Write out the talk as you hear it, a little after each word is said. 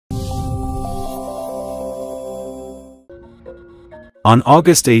On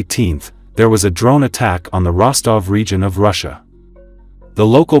August 18, there was a drone attack on the Rostov region of Russia. The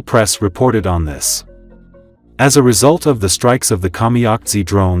local press reported on this. As a result of the strikes of the kamiakdze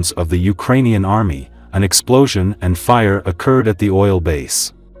drones of the Ukrainian army, an explosion and fire occurred at the oil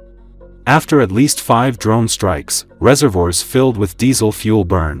base. After at least 5 drone strikes, reservoirs filled with diesel fuel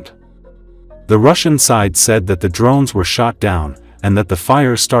burned. The Russian side said that the drones were shot down, and that the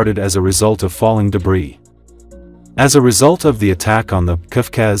fire started as a result of falling debris. As a result of the attack on the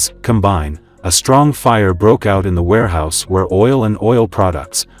Kafkaz combine, a strong fire broke out in the warehouse where oil and oil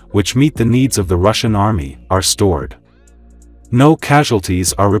products, which meet the needs of the Russian army, are stored. No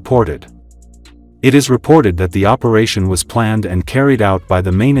casualties are reported. It is reported that the operation was planned and carried out by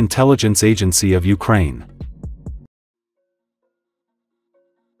the main intelligence agency of Ukraine.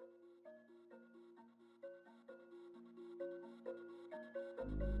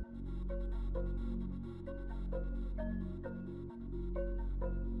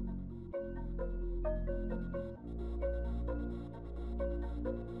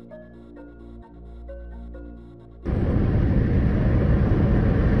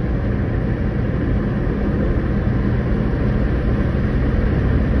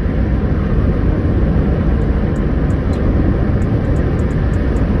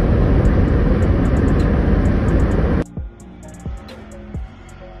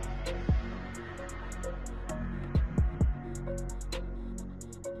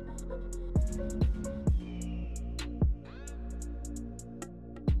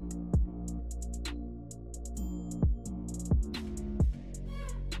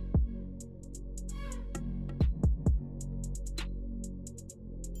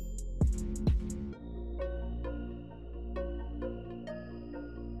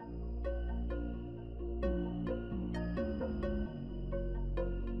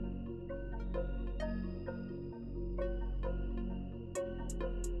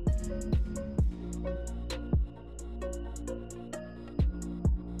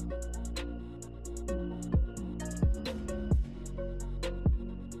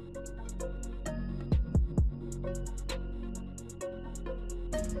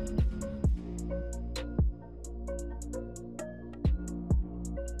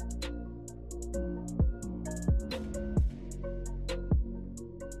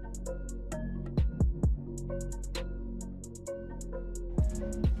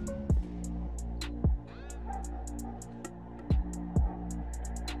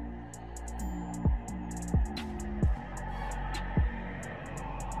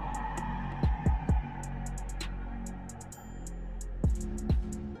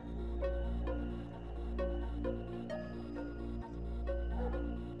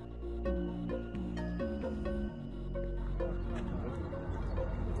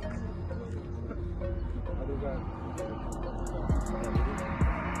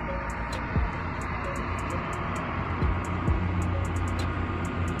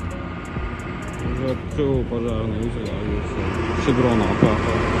 Пожарные видели, все дрона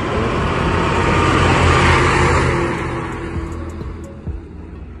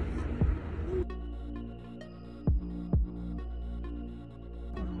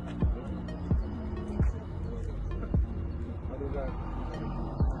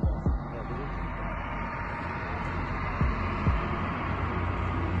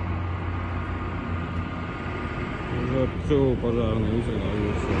пожарные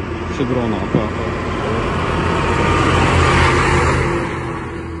видели, все дрона